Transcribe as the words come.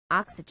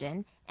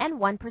oxygen and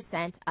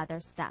 1%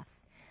 other stuff.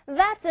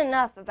 That's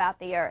enough about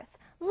the Earth.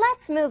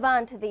 Let's move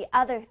on to the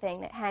other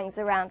thing that hangs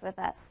around with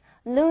us,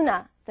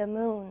 Luna, the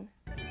moon.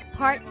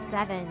 Part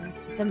 7,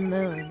 the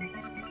moon.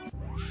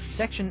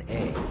 Section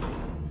A,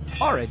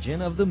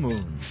 Origin of the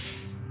Moon.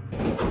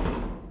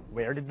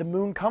 Where did the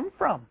moon come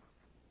from?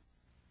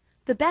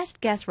 The best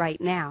guess right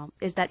now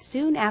is that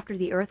soon after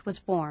the Earth was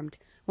formed,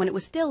 when it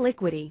was still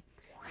liquidy,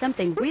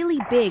 something really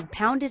big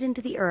pounded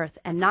into the Earth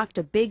and knocked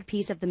a big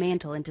piece of the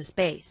mantle into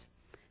space.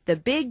 The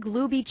big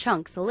glooby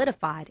chunk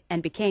solidified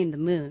and became the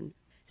moon.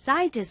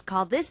 Scientists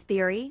call this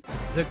theory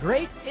The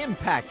Great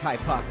Impact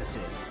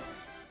Hypothesis.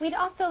 We'd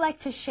also like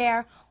to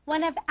share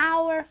one of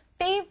our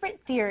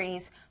favorite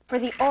theories for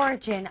the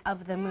origin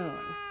of the moon.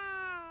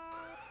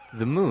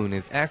 The moon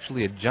is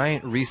actually a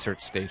giant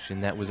research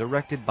station that was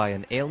erected by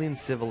an alien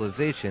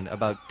civilization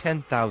about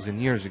 10,000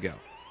 years ago.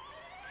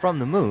 From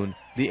the moon,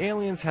 the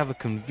aliens have a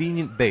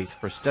convenient base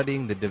for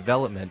studying the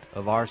development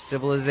of our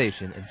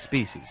civilization and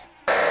species.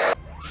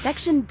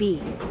 Section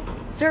B,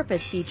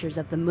 Surface Features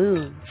of the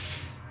Moon.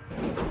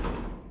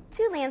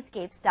 Two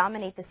landscapes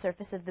dominate the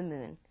surface of the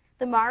moon,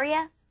 the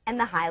Maria and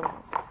the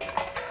Highlands.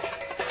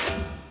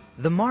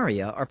 The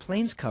Maria are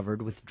plains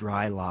covered with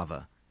dry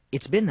lava.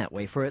 It's been that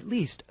way for at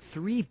least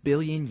 3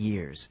 billion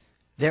years.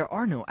 There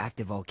are no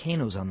active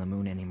volcanoes on the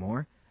moon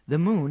anymore. The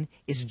moon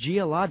is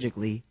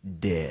geologically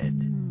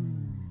dead.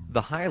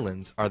 The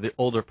highlands are the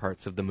older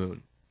parts of the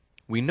moon.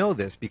 We know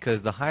this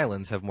because the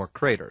highlands have more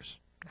craters.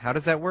 How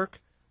does that work?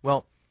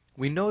 Well,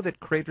 we know that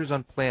craters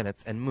on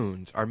planets and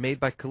moons are made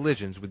by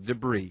collisions with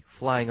debris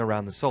flying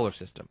around the solar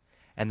system,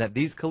 and that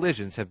these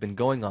collisions have been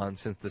going on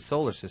since the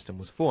solar system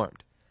was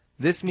formed.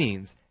 This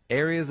means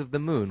areas of the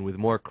moon with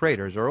more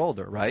craters are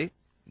older, right?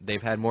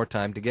 They've had more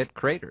time to get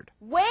cratered.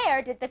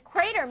 Where did the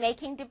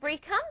crater-making debris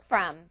come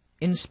from?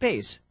 In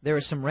space, there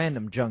is some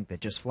random junk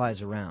that just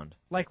flies around,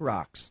 like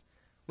rocks.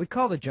 We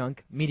call the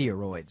junk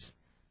meteoroids.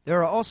 There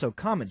are also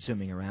comets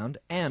zooming around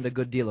and a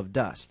good deal of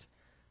dust.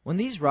 When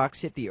these rocks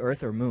hit the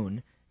Earth or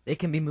moon, they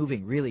can be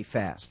moving really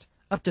fast,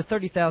 up to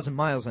 30,000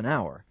 miles an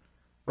hour.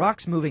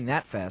 Rocks moving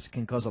that fast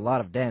can cause a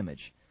lot of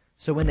damage.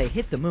 So when they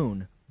hit the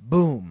moon,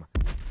 boom,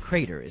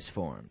 crater is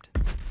formed.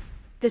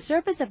 The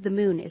surface of the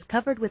moon is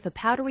covered with a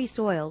powdery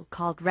soil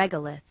called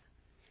regolith.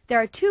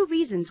 There are two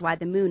reasons why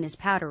the moon is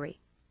powdery.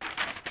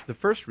 The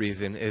first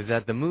reason is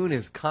that the moon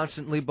is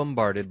constantly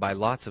bombarded by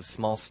lots of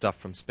small stuff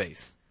from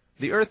space.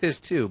 The Earth is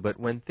too, but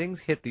when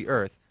things hit the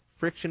Earth,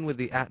 friction with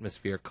the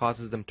atmosphere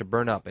causes them to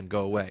burn up and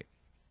go away.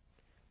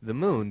 The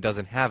moon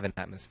doesn't have an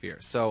atmosphere,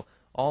 so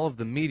all of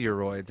the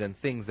meteoroids and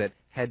things that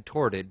head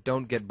toward it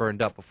don't get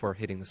burned up before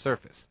hitting the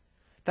surface.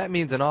 That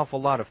means an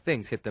awful lot of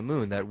things hit the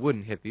moon that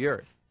wouldn't hit the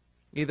Earth.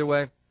 Either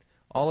way,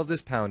 all of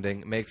this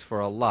pounding makes for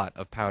a lot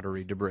of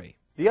powdery debris.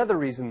 The other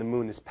reason the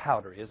moon is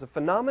powdery is a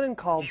phenomenon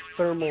called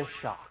thermal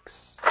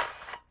shocks.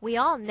 We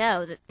all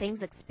know that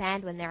things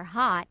expand when they're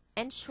hot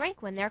and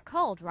shrink when they're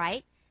cold,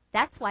 right?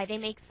 That's why they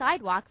make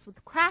sidewalks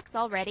with cracks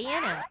already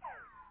in it.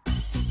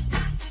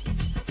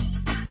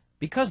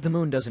 Because the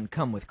moon doesn't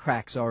come with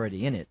cracks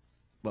already in it,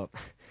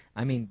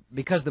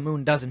 because the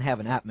moon doesn't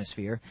have an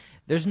atmosphere,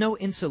 there's no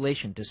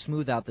insulation to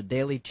smooth out the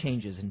daily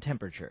changes in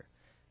temperature.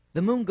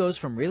 The moon goes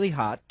from really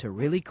hot to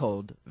really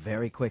cold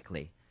very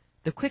quickly.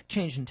 The quick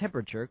change in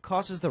temperature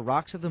causes the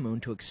rocks of the moon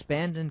to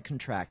expand and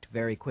contract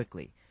very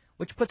quickly,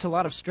 which puts a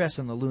lot of stress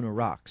on the lunar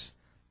rocks.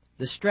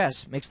 The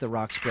stress makes the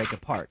rocks break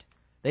apart.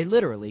 They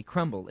literally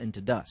crumble into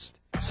dust.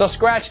 So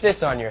scratch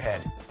this on your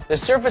head. The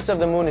surface of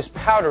the moon is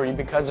powdery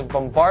because of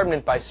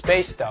bombardment by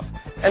space stuff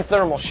and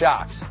thermal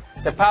shocks.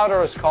 The powder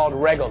is called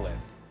regolith.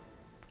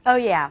 Oh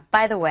yeah,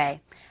 by the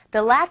way,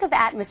 the lack of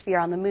atmosphere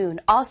on the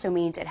moon also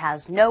means it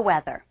has no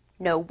weather.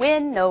 No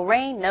wind, no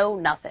rain, no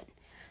nothing.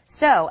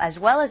 So, as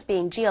well as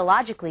being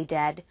geologically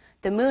dead,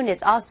 the moon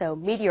is also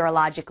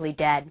meteorologically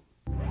dead.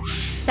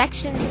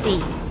 Section C,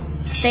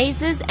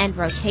 Phases and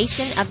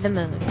Rotation of the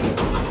Moon.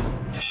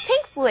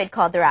 Pink Floyd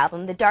called their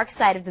album The Dark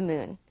Side of the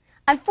Moon.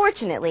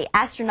 Unfortunately,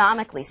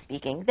 astronomically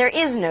speaking, there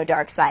is no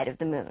dark side of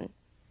the moon.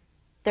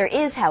 There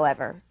is,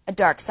 however, a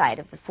dark side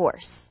of the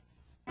Force.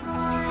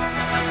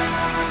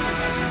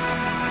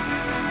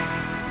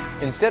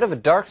 Instead of a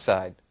dark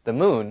side, the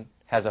moon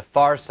has a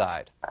far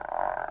side.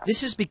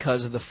 This is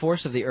because of the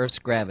force of the Earth's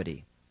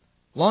gravity.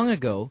 Long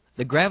ago,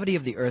 the gravity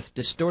of the Earth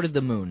distorted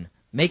the moon,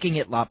 making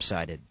it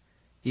lopsided.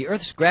 The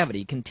Earth's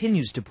gravity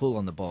continues to pull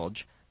on the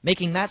bulge,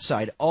 making that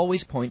side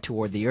always point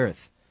toward the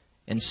Earth.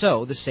 And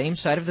so, the same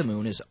side of the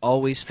moon is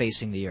always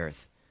facing the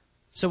Earth.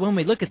 So when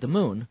we look at the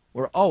moon,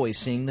 we're always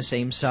seeing the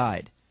same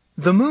side.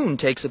 The moon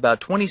takes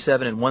about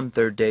 27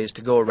 1/3 days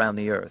to go around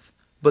the Earth,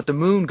 but the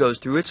moon goes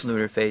through its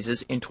lunar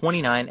phases in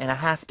 29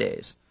 1/2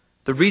 days.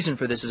 The reason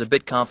for this is a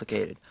bit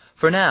complicated.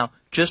 For now,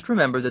 just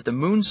remember that the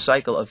moon's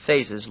cycle of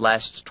phases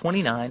lasts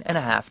 29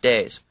 1/2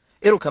 days.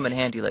 It'll come in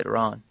handy later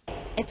on.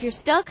 If you're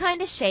still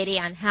kind of shady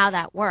on how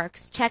that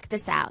works, check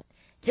this out.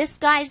 This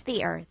guy's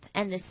the Earth,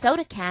 and this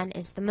soda can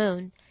is the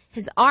moon.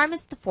 His arm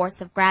is the force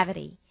of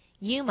gravity.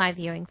 You, my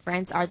viewing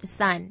friends, are the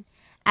sun.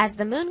 As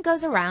the moon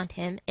goes around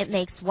him, it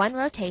makes one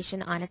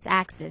rotation on its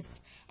axis,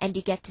 and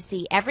you get to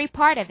see every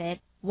part of it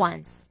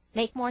once.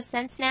 Make more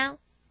sense now?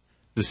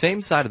 The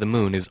same side of the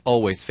moon is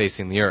always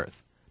facing the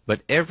Earth,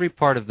 but every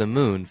part of the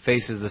moon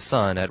faces the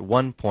sun at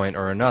one point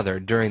or another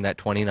during that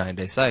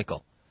 29-day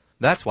cycle.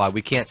 That's why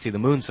we can't see the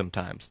moon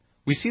sometimes.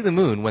 We see the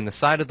moon when the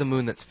side of the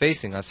moon that's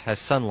facing us has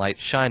sunlight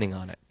shining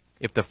on it.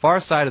 If the far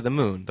side of the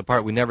moon, the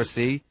part we never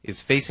see, is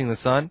facing the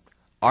sun,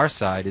 our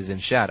side is in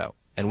shadow,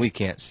 and we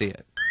can't see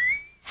it.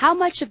 How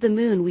much of the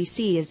moon we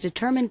see is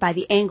determined by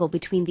the angle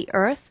between the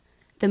Earth,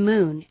 the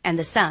moon, and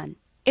the sun.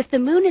 If the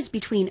moon is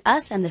between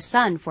us and the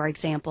sun, for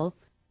example,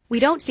 we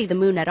don't see the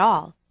moon at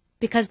all,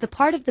 because the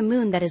part of the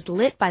moon that is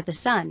lit by the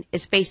sun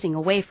is facing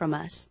away from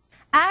us.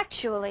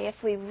 Actually,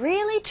 if we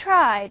really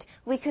tried,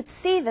 we could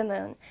see the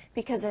moon,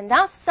 because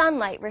enough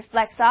sunlight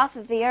reflects off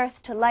of the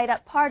Earth to light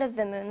up part of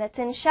the moon that's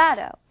in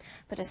shadow.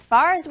 But as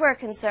far as we're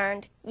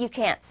concerned, you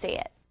can't see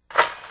it.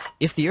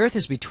 If the Earth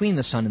is between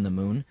the sun and the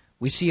moon,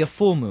 we see a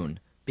full moon,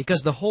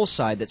 because the whole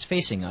side that's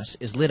facing us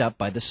is lit up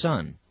by the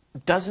sun.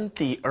 Doesn't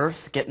the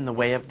Earth get in the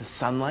way of the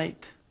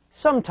sunlight?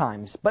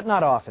 Sometimes, but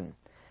not often.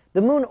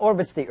 The moon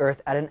orbits the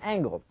Earth at an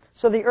angle,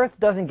 so the Earth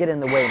doesn't get in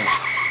the way much.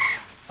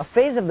 A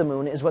phase of the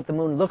moon is what the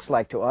moon looks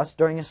like to us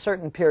during a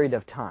certain period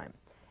of time.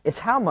 It's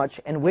how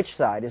much and which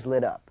side is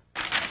lit up.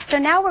 So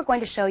now we're going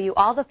to show you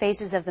all the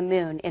phases of the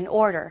moon in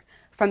order,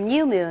 from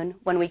new moon,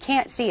 when we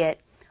can't see it,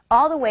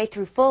 all the way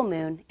through full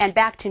moon and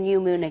back to new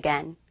moon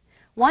again.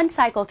 One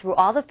cycle through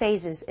all the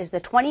phases is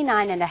the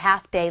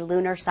 29.5-day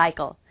lunar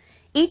cycle.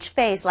 Each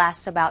phase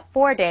lasts about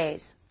 4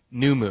 days.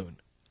 New moon.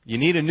 You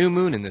need a new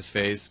moon in this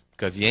phase,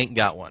 because you ain't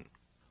got one.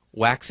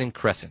 Waxing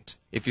crescent.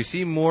 If you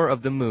see more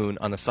of the moon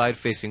on the side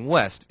facing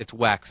west, it's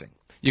waxing.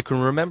 You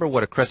can remember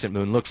what a crescent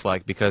moon looks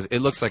like because it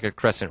looks like a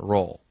crescent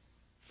roll.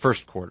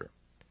 First quarter.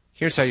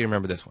 Here's how you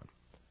remember this one.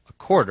 A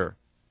quarter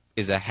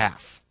is a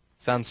half.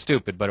 Sounds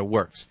stupid, but it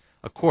works.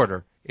 A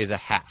quarter is a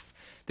half.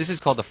 This is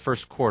called the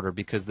first quarter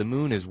because the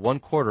moon is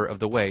 1/4 of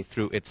the way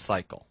through its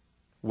cycle.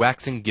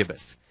 Waxing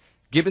gibbous.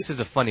 Gibbous is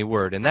a funny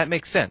word, and that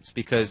makes sense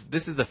because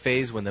this is the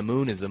phase when the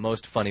moon is the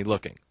most funny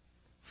looking.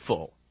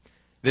 Full.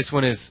 This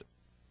one's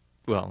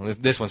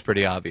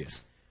pretty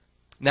obvious.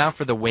 Now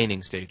for the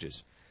waning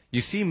stages. You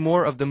see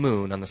more of the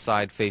moon on the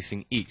side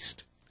facing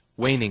east.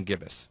 Waning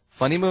gibbous.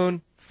 Funny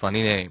moon,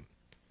 funny name.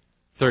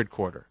 Third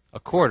quarter. A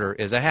quarter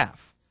is a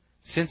half.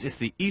 Since it's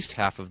the east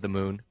half of the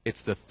moon,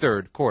 it's the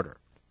third quarter.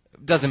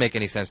 Doesn't make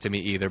any sense to me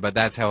either, but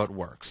that's how it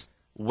works.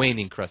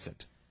 Waning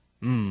crescent.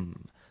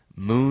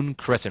 Moon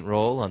crescent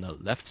roll on the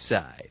left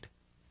side.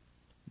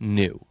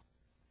 New.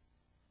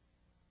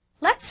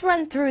 Let's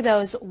run through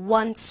those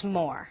once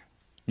more.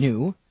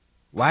 New,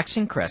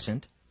 waxing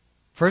crescent,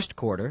 first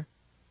quarter,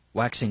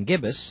 waxing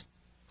gibbous,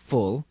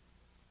 full,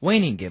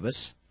 waning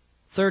gibbous,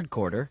 third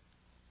quarter,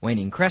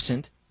 waning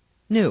crescent,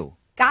 new.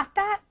 Got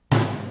that?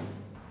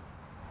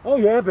 Oh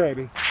yeah,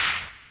 baby.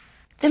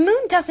 The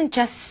moon doesn't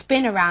just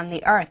spin around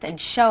the Earth and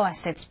show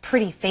us its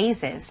pretty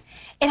phases.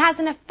 It has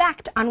an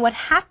effect on what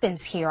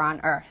happens here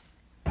on Earth.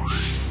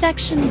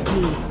 Section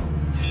D.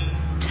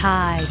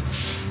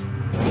 Tides.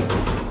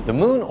 The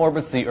moon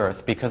orbits the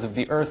Earth because of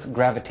the Earth's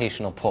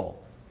gravitational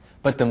pull.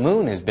 But the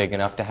moon is big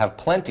enough to have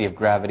plenty of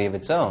gravity of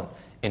its own.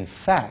 In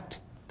fact,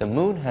 the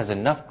moon has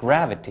enough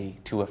gravity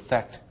to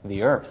affect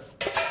the Earth.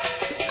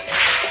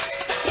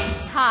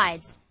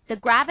 Tides. The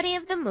gravity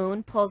of the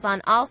moon pulls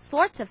on all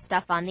sorts of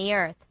stuff on the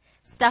Earth.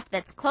 Stuff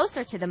that's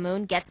closer to the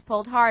moon gets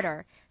pulled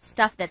harder.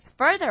 Stuff that's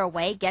further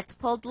away gets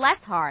pulled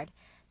less hard.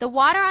 The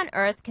water on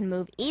Earth can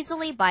move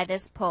easily by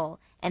this pull,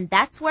 and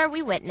that's where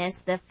we witness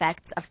the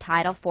effects of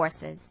tidal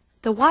forces.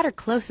 The water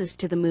closest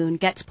to the moon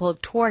gets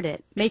pulled toward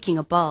it, making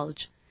a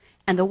bulge,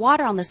 and the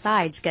water on the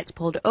sides gets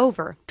pulled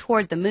over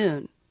toward the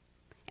moon.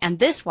 And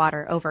this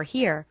water over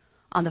here,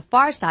 on the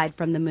far side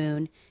from the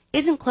moon,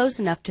 isn't close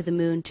enough to the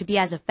moon to be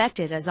as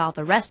affected as all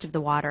the rest of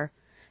the water,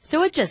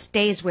 so it just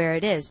stays where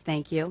it is,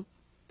 thank you.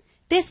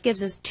 This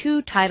gives us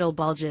 2 tidal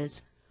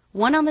bulges,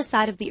 one on the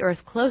side of the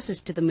Earth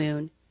closest to the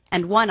moon,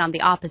 and one on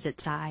the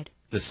opposite side.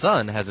 The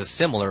sun has a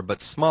similar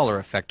but smaller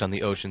effect on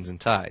the oceans and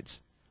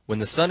tides. When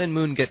the sun and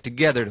moon get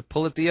together to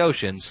pull at the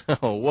oceans,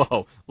 oh,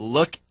 whoa,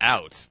 look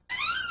out.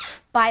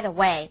 By the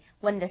way,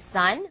 when the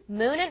sun,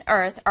 moon, and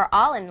Earth are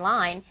all in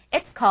line,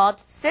 it's called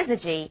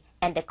syzygy,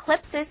 and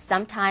eclipses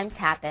sometimes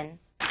happen.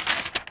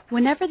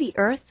 Whenever the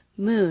Earth,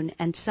 moon,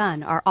 and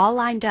sun are all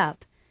lined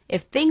up,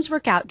 if things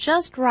work out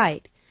just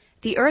right,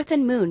 the Earth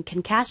and moon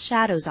can cast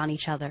shadows on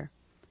each other.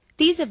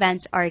 These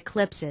events are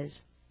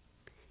eclipses.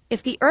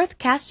 If the Earth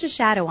casts a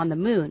shadow on the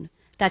moon,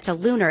 that's a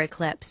lunar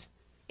eclipse.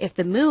 If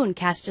the moon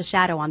casts a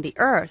shadow on the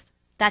Earth,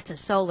 that's a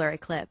solar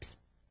eclipse.